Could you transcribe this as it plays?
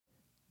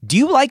Do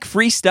you like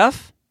free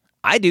stuff?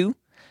 I do.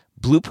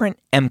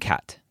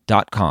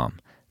 BlueprintMCAT.com.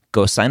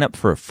 Go sign up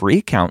for a free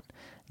account.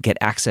 Get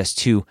access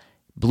to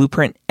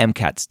Blueprint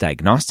MCAT's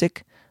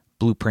Diagnostic,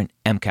 Blueprint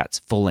MCAT's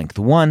Full-Length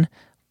 1,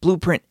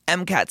 Blueprint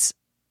MCAT's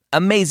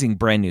amazing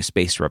brand new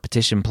spaced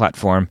repetition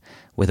platform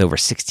with over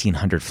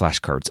 1,600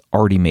 flashcards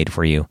already made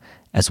for you,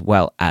 as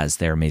well as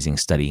their amazing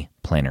study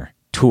planner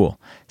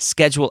tool.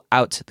 Schedule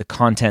out the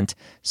content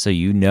so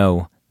you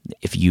know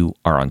if you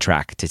are on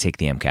track to take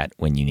the MCAT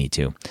when you need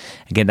to.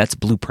 Again, that's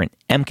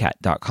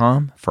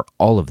BlueprintMCAT.com for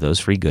all of those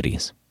free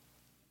goodies.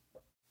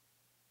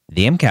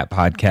 The MCAT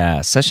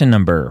Podcast, session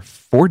number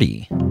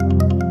 40.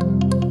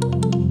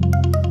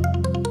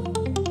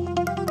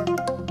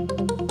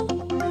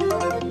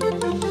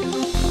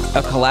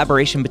 A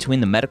collaboration between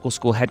the medical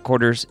school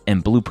headquarters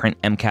and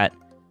Blueprint MCAT.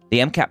 The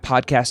MCAT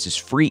Podcast is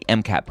free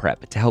MCAT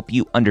prep to help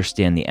you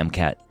understand the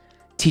MCAT,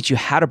 teach you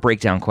how to break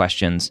down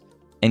questions,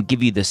 and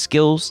give you the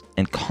skills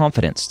and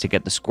confidence to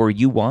get the score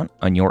you want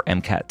on your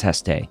MCAT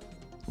test day.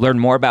 Learn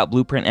more about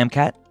Blueprint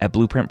MCAT at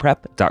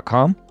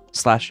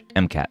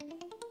blueprintprep.com/MCAT.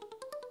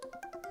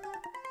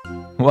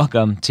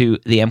 Welcome to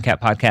the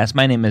MCAT Podcast.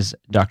 My name is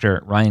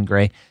Dr. Ryan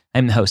Gray.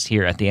 I'm the host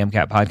here at the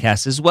MCAT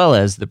Podcast, as well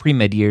as the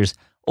Pre-Med Years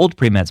Old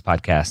Pre-Meds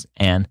Podcast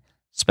and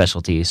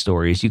Specialty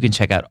Stories. You can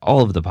check out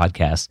all of the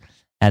podcasts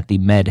at the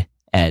Med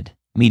Ed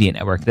Media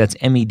Network. That's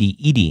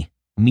MEDED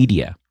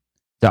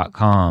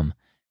media.com.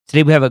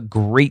 Today we have a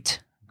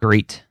great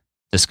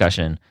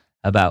discussion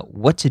about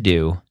what to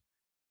do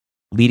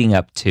leading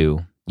up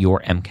to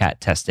your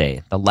MCAT test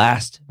day. The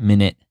last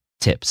minute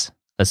tips.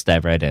 Let's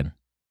dive right in.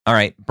 All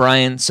right,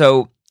 Brian.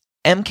 So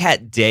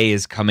MCAT day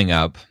is coming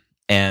up,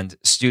 and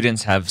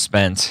students have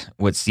spent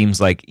what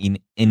seems like an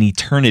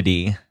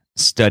eternity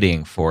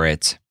studying for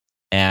it.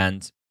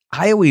 And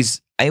I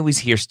always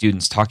hear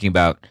students talking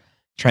about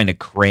trying to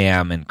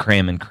cram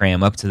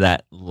up to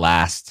that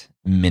last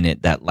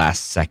minute, that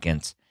last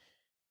second.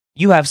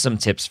 You have some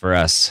tips for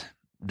us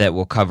that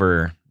will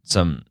cover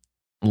some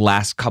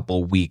last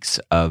couple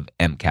weeks of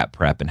MCAT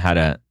prep and how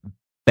to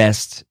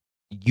best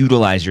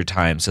utilize your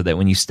time so that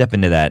when you step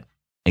into that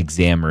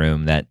exam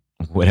room, that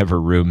whatever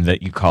room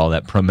that you call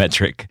that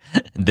prometric,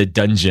 the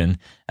dungeon,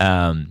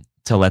 to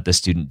let the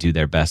student do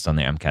their best on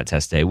their MCAT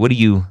test day. What do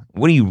you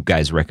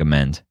guys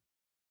recommend?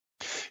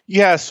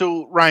 Yeah,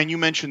 so Ryan, you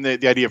mentioned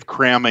the idea of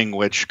cramming,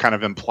 which kind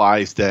of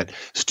implies that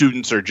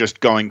students are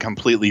just going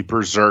completely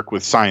berserk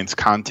with science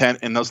content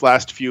in those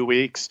last few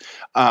weeks.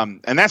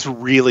 And that's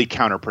really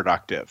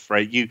counterproductive,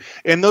 right?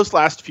 In those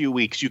last few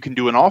weeks, you can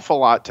do an awful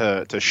lot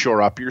to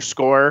shore up your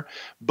score,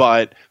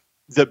 but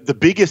the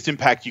biggest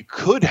impact you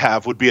could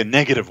have would be a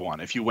negative one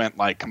if you went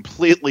like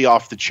completely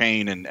off the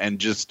chain and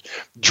just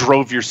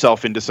drove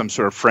yourself into some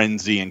sort of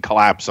frenzy and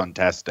collapse on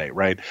test day,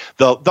 right?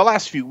 The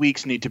last few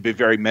weeks need to be a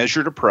very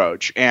measured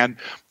approach. And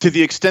to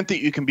the extent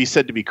that you can be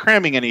said to be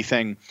cramming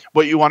anything,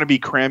 what you want to be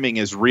cramming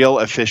is real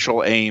official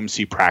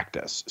AAMC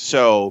practice.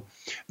 So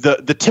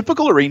the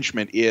typical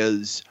arrangement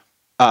is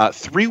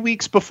 3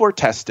 weeks before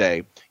test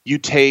day, you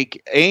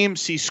take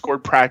AAMC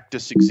scored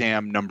practice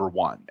exam number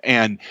 1.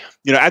 And,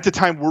 at the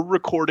time we're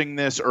recording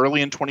this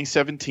early in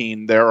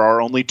 2017, there are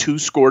only 2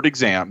 scored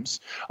exams.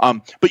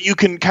 But you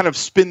can kind of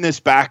spin this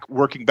back,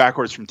 working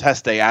backwards from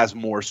test day as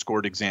more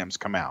scored exams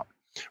come out.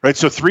 Right.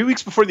 So 3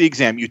 weeks before the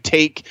exam, you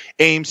take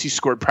AAMC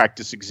scored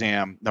practice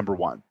exam number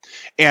 1.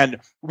 And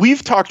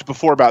we've talked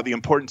before about the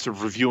importance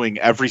of reviewing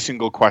every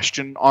single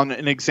question on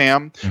an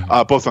exam,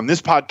 both on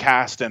this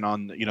podcast and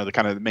on, the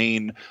kind of the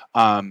main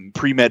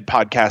pre-med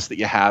podcast that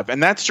you have.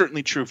 And that's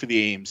certainly true for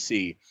the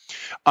AAMC.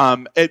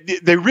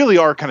 They really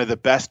are kind of the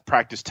best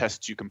practice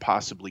tests you can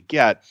possibly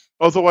get.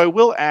 Although I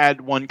will add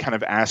one kind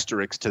of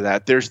asterisk to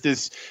that. There's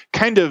this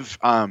kind of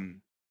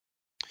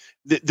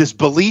this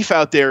belief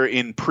out there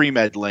in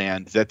pre-med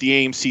land that the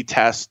AAMC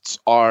tests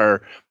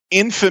are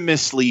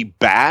infamously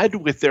bad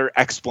with their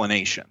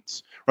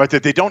explanations, right?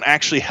 That they don't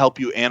actually help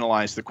you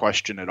analyze the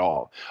question at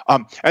all.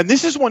 And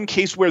this is one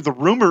case where the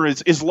rumor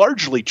is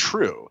largely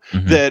true,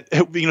 that,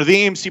 the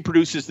AAMC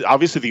produces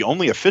obviously the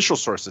only official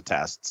source of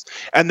tests,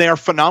 and they are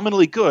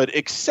phenomenally good,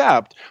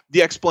 except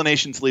the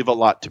explanations leave a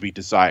lot to be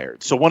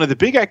desired. So one of the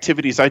big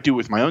activities I do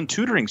with my own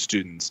tutoring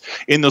students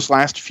in those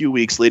last few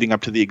weeks leading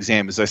up to the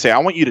exam is I say, I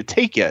want you to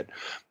take it,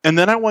 and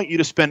then I want you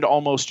to spend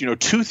almost,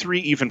 2, 3,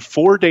 even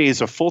 4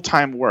 days of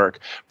full-time work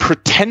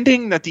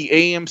pretending that the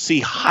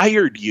AAMC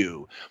hired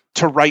you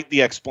to write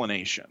the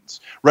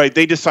explanations, right?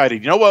 They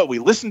decided, we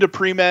listened to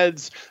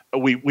pre-meds.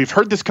 We've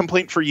heard this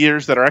complaint for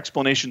years that our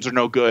explanations are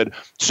no good.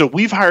 So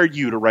we've hired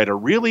you to write a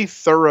really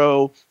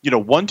thorough,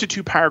 1 to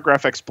 2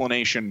 paragraph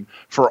explanation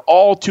for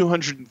all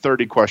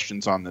 230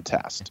 questions on the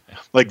test.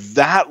 Like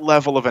that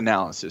level of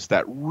analysis,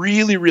 that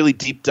really, really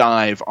deep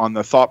dive on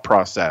the thought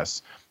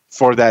process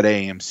for that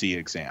AAMC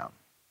exam.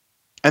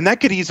 And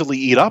that could easily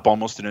eat up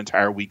almost an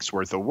entire week's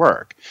worth of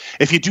work.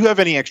 If you do have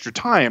any extra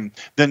time,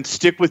 then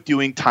stick with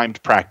doing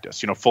timed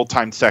practice,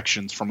 full-time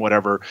sections from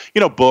whatever,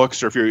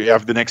 books, or if you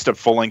have the next up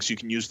full lengths, you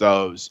can use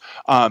those.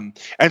 And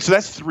so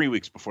that's 3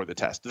 weeks before the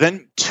test.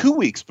 Then 2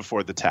 weeks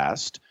before the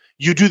test,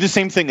 You do the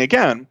same thing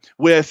again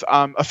with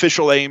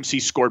official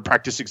AMC scored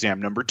practice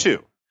exam number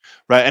 2.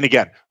 Right. And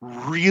again,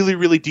 really,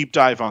 really deep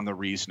dive on the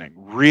reasoning,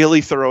 really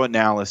thorough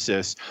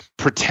analysis.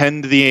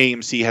 Pretend the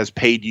AMC has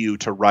paid you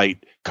to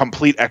write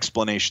complete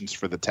explanations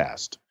for the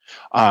test.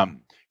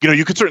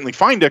 You could certainly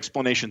find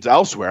explanations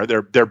elsewhere.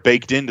 They're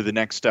baked into the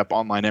Next Step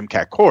online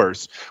MCAT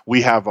course.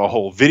 We have a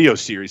whole video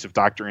series of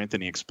Dr.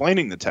 Anthony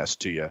explaining the test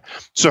to you.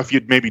 So if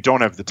you maybe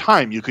don't have the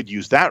time, you could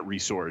use that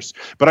resource.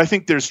 But I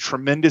think there's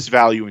tremendous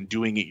value in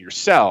doing it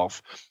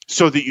yourself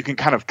so that you can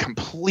kind of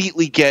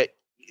completely get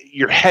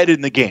your head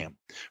in the game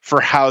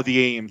for how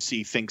the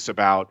AMC thinks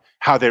about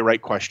how they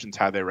write questions,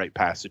 how they write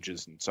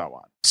passages, and so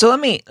on. So let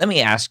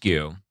me ask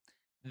you,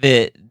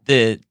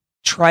 the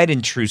tried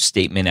and true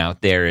statement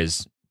out there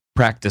is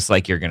practice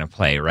like you're going to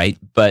play, right?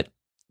 But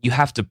you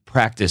have to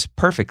practice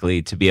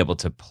perfectly to be able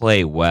to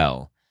play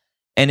well.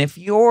 And if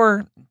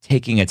you're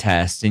taking a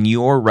test and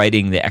you're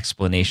writing the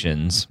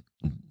explanations,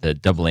 the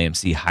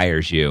AAMC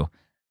hires you,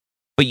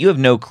 but you have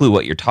no clue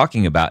what you're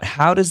talking about,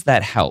 how does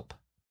that help?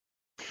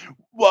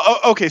 Well,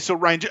 okay, so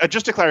Ryan,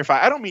 just to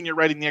clarify, I don't mean you're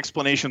writing the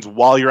explanations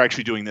while you're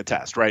actually doing the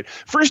test, right?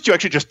 First, you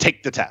actually just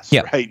take the test,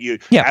 right? You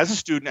as a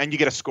student, and you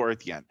get a score at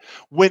the end.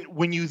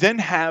 When you then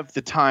have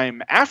the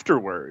time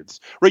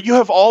afterwards, right? You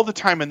have all the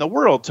time in the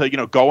world to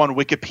go on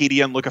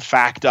Wikipedia and look a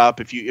fact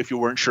up if you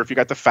weren't sure if you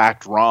got the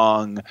fact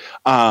wrong.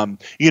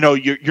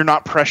 You're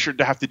not pressured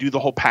to have to do the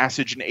whole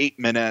passage in 8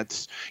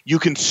 minutes. You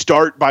can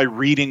start by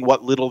reading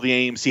what little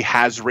the AMC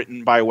has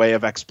written by way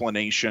of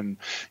explanation.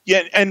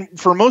 Yeah, and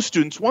for most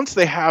students, once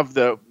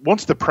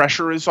the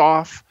pressure is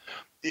off,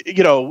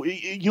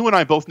 you and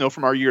I both know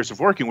from our years of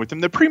working with them,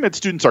 the pre-med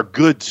students are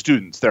good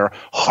students. They're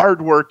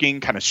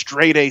hardworking, kind of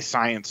straight A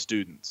science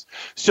students.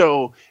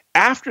 So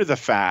after the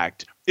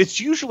fact,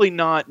 it's usually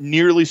not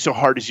nearly so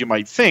hard as you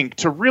might think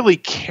to really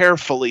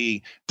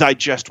carefully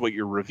digest what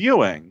you're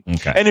reviewing.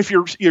 Okay. And if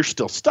you're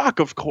still stuck,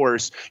 of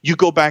course, you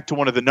go back to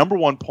one of the number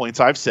one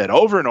points I've said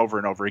over and over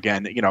and over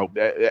again,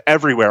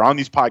 everywhere on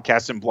these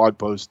podcasts and blog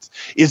posts,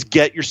 is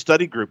get your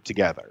study group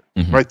together.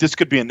 Mm-hmm. Right? This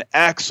could be an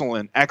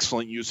excellent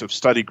use of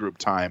study group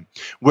time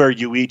where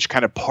you each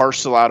kind of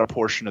parcel out a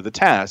portion of the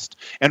test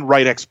and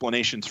write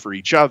explanations for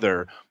each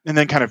other and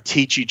then kind of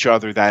teach each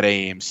other that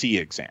AMC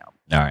exam.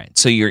 All right.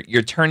 So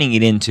you're turning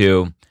it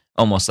into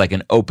almost like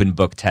an open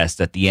book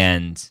test at the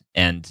end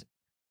and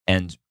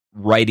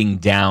writing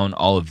down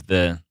all of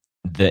the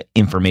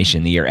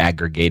information that you're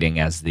aggregating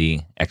as the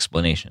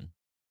explanation.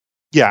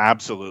 Yeah,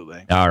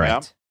 absolutely. All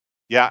right.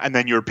 Yeah, and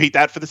then you repeat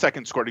that for the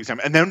second scored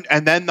exam. And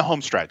then the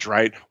home stretch,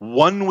 right?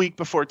 1 week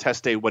before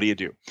test day, what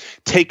do?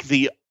 Take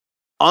the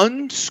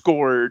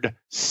unscored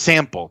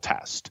sample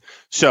test.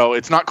 So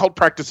it's not called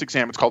practice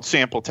exam, it's called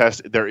sample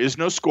test. There is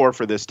no score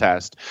for this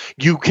test.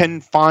 You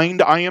can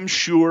find, I am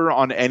sure,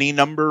 on any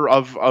number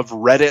of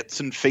Reddits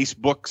and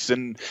Facebooks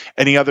and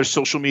any other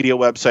social media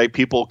website,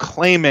 people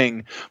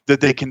claiming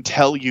that they can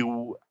tell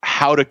you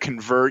how to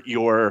convert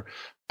your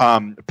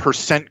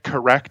percent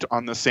correct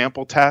on the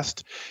sample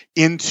test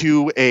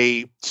into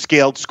a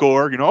scaled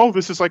score.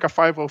 This is like a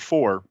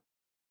 504.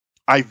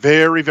 I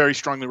very, very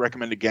strongly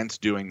recommend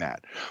against doing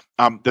that.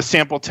 The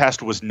sample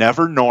test was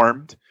never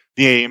normed.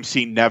 The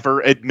AMC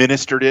never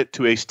administered it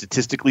to a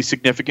statistically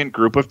significant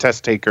group of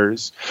test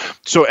takers.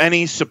 So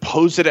any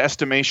supposed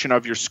estimation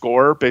of your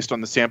score based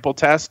on the sample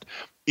test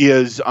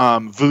is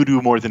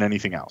voodoo more than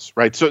anything else,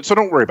 right? So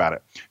don't worry about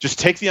it. Just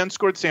take the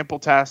unscored sample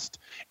test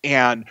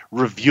and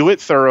review it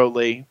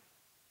thoroughly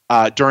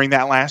during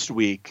that last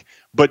week.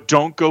 But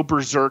don't go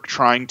berserk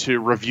trying to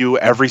review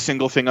every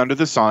single thing under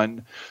the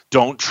sun.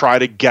 Don't try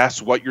to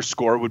guess what your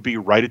score would be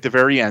right at the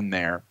very end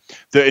there.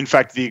 In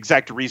fact, the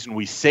exact reason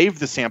we save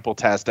the sample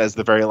test as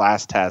the very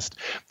last test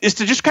is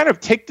to just kind of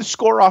take the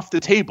score off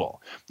the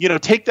table.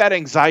 Take that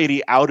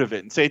anxiety out of it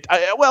and say,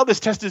 well, this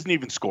test isn't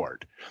even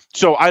scored.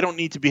 So I don't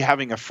need to be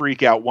having a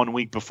freak out 1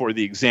 week before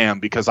the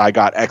exam because I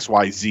got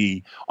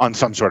XYZ on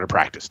some sort of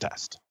practice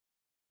test.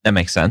 That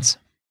makes sense.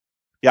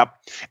 Yep.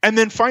 And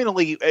then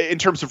finally, in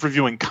terms of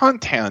reviewing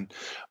content,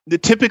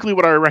 typically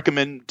what I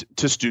recommend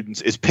to students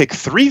is pick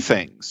 3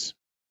 things,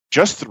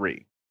 just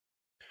 3,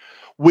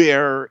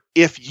 where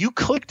if you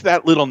clicked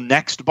that little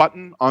next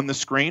button on the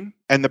screen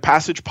and the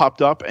passage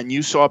popped up and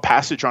you saw a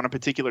passage on a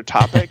particular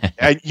topic,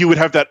 and you would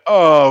have that,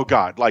 oh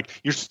God, like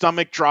your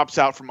stomach drops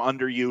out from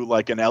under you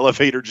like an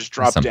elevator just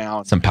dropped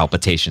down. Some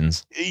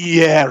palpitations.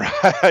 Yeah,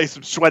 right.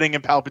 Some sweating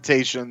and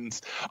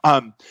palpitations.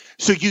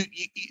 So you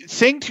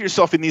saying to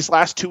yourself in these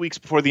last 2 weeks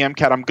before the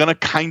MCAT, I'm going to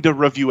kind of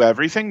review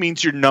everything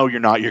means you're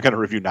not. You're going to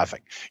review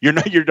nothing. You're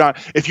not.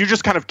 If you're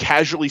just kind of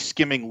casually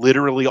skimming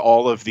literally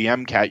all of the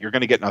MCAT, you're going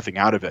to get nothing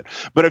out of it.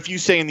 But if you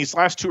say in these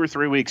last 2 or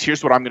 3 weeks,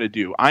 here's what I'm going to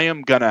do. I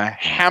am going to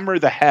hammer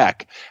the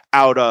heck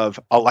out of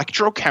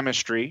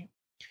electrochemistry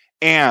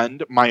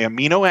and my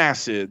amino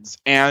acids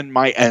and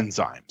my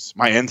enzymes,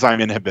 my enzyme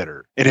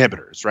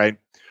inhibitors, right?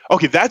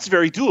 Okay, that's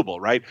very doable,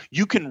 right?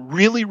 You can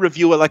really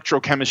review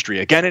electrochemistry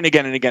again and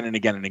again and again and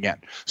again and again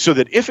so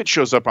that if it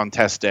shows up on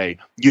test day,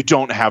 you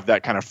don't have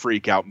that kind of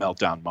freak out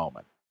meltdown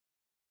moment.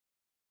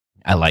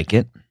 I like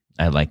it.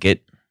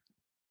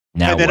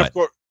 Now And then, what? of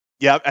course,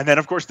 yeah, and then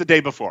of course the day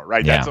before,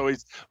 right? Yeah. That's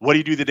always, what do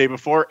you do the day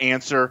before?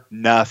 Answer,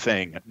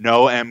 nothing.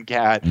 No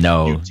MCAT. You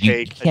No, you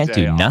take a can't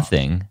do day off.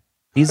 nothing.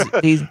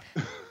 These.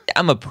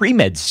 I'm a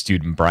pre-med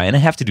student, Brian. I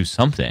have to do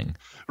something.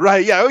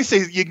 Right. Yeah. I always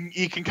say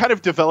you can kind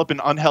of develop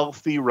an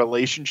unhealthy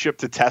relationship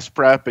to test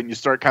prep, and you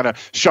start kind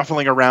of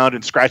shuffling around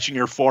and scratching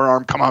your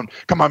forearm. Come on,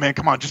 man,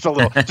 come on, just a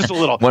little, just a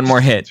little. One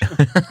more hit.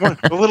 A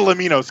little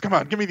aminos. Come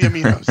on, give me the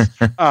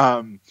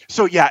aminos.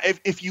 So yeah,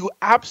 if you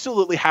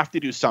absolutely have to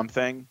do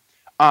something,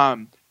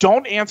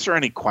 don't answer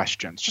any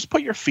questions. Just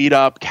put your feet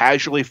up,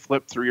 casually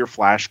flip through your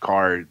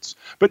flashcards,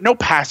 but no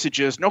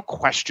passages, no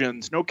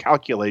questions, no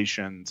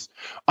calculations.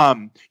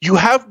 You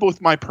have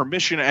both my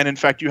permission and, in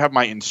fact, you have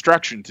my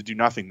instruction to do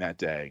nothing that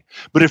day.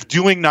 But if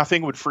doing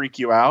nothing would freak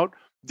you out,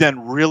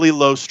 then really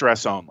low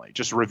stress only,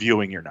 just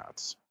reviewing your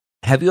notes.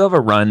 Have you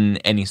ever run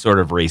any sort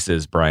of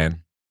races,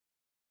 Brian?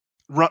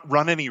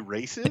 Run any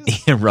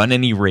races? Run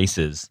any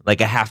races,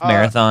 like a half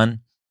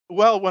marathon?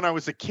 Well, when I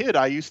was a kid,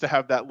 I used to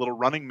have that little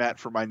running mat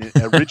for my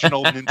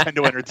original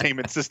Nintendo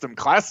Entertainment System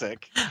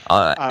Classic.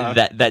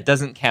 That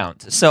doesn't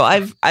count. So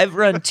I've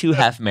run 2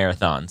 half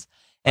marathons,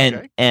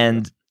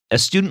 and a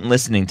student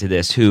listening to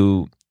this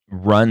who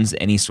runs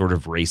any sort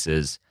of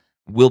races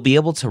will be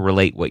able to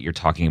relate what you're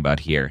talking about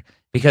here,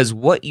 because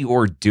what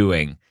you're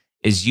doing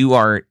is you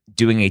are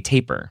doing a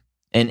taper,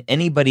 and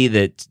anybody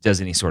that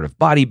does any sort of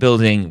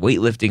bodybuilding,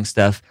 weightlifting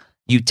stuff,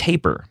 you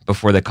taper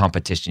before the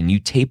competition, you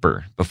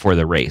taper before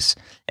the race.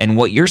 And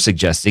what you're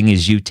suggesting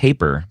is you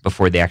taper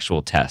before the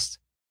actual test.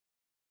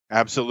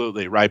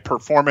 Absolutely, right.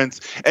 Performance.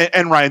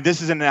 And Ryan, this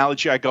is an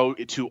analogy I go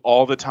to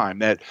all the time,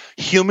 that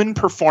human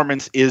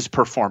performance is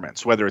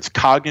performance, whether it's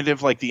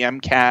cognitive like the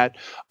MCAT,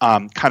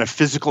 kind of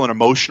physical and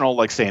emotional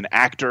like, say, an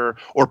actor,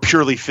 or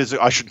purely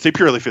physical. I shouldn't say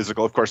purely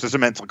physical, of course, there's a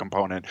mental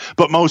component,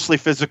 but mostly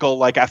physical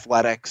like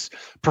athletics.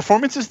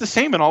 Performance is the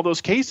same in all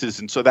those cases.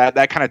 And so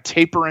that kind of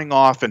tapering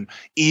off and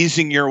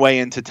easing your way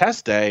into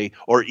test day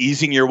or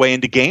easing your way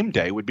into game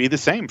day would be the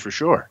same for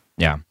sure.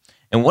 Yeah.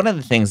 And one of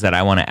the things that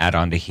I want to add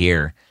on to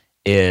here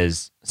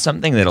is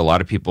something that a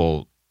lot of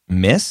people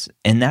miss,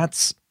 and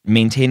that's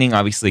maintaining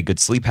obviously good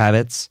sleep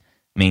habits,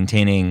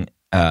 maintaining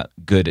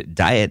good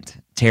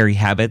dietary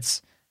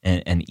habits,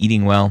 and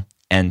eating well,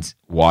 and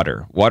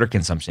water. Water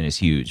consumption is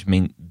huge. I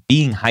mean,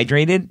 being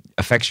hydrated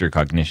affects your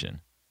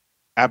cognition.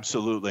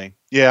 Absolutely.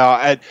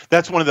 Yeah,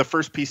 that's one of the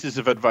first pieces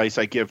of advice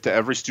I give to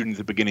every student at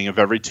the beginning of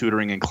every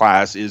tutoring in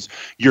class is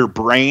your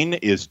brain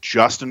is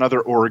just another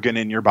organ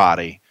in your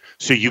body.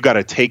 So you got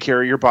to take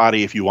care of your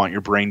body if you want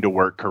your brain to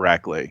work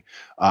correctly.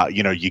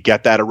 You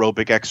get that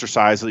aerobic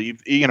exercise.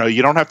 You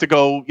don't have to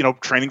go,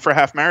 training for a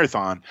half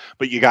marathon,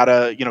 but you got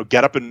to,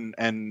 get up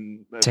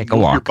and take a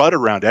move walk. your butt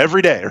around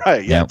every day,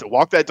 right? You Yep. have to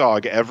walk that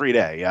dog every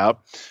day. Yep.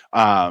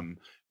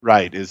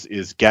 Right.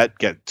 Is get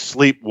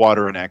sleep,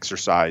 water, and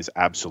exercise.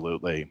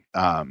 Absolutely.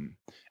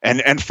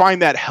 And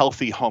find that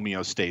healthy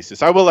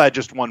homeostasis. I will add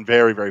just one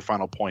very, very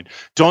final point.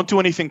 Don't do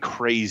anything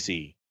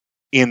crazy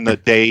in the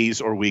days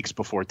or weeks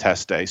before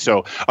test day.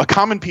 So a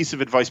common piece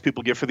of advice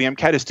people give for the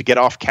MCAT is to get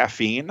off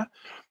caffeine.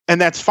 And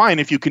that's fine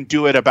if you can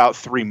do it about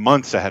 3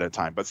 months ahead of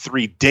time. But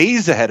 3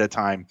 days ahead of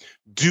time,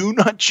 do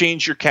not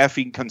change your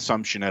caffeine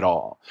consumption at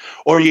all.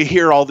 Or you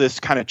hear all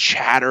this kind of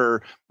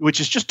chatter, which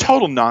is just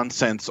total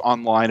nonsense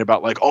online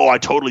about like, oh, I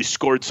totally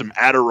scored some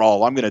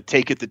Adderall. I'm going to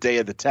take it the day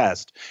of the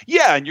test.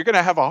 Yeah, and you're going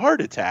to have a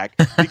heart attack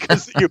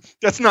because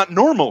that's not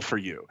normal for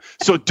you.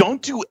 So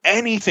don't do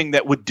anything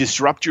that would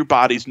disrupt your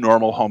body's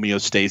normal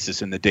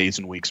homeostasis in the days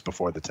and weeks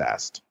before the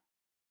test.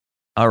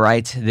 All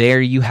right, there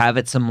you have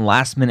it. Some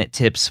last-minute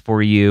tips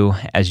for you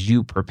as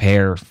you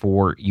prepare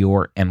for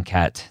your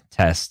MCAT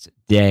test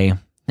day.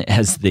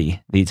 As the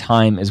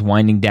time is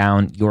winding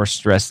down, your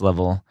stress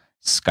level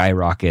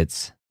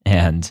skyrockets,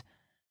 and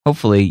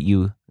hopefully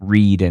you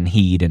read and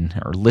heed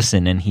or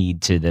listen and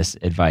heed to this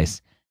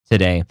advice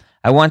today.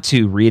 I want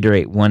to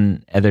reiterate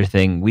one other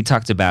thing. We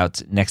talked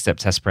about Next Step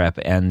Test Prep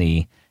and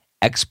the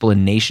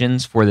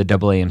explanations for the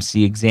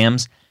AAMC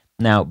exams.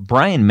 Now,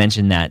 Brian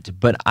mentioned that,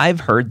 but I've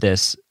heard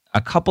this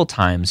a couple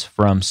times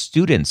from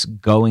students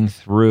going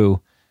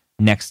through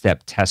Next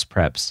Step Test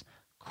Prep's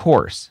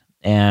course.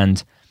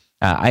 And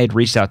I had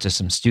reached out to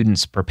some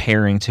students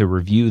preparing to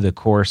review the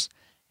course,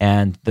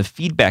 and the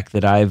feedback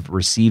that I've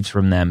received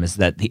from them is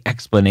that the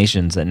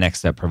explanations that Next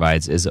Step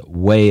provides is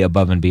way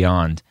above and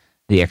beyond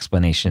the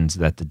explanations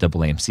that the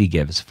AAMC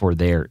gives for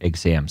their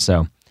exam.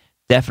 So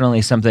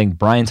definitely something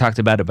Brian talked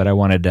about it, but I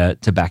wanted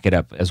to back it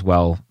up as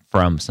well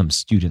from some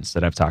students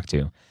that I've talked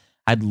to.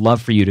 I'd love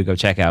for you to go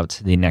check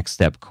out the Next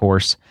Step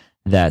course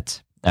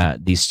that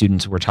these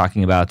students were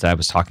talking about. I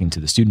was talking to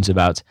the students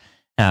about.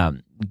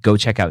 Go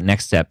check out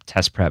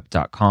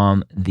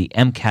nextsteptestprep.com. The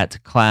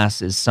MCAT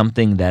class is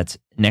something that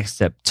Next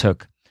Step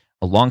took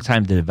a long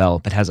time to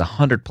develop. It has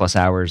 100+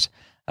 hours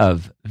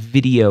of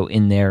video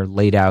in there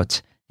laid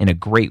out in a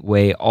great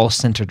way, all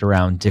centered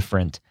around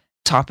different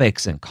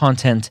topics and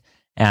content.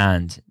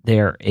 And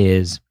there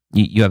is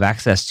you have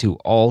access to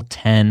all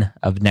 10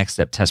 of Next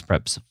Step Test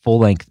Prep's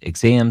full-length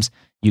exams.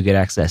 You get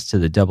access to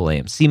the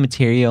AAMC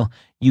material.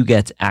 You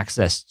get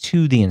access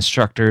to the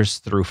instructors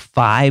through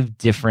 5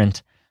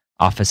 different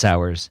office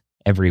hours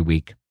every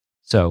week.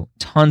 So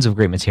tons of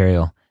great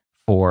material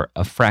for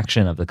a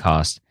fraction of the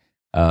cost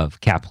of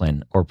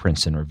Kaplan or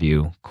Princeton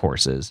Review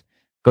courses.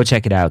 Go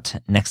check it out,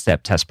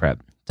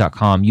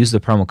 nextsteptestprep.com. Use the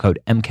promo code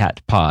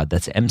MCATPOD,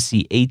 that's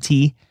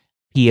MCATPOD,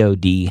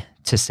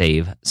 to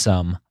save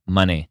some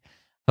money.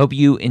 Hope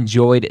you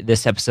enjoyed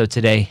this episode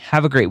today.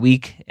 Have a great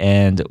week,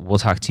 and we'll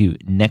talk to you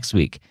next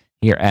week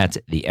here at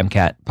the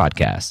MCAT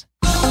Podcast.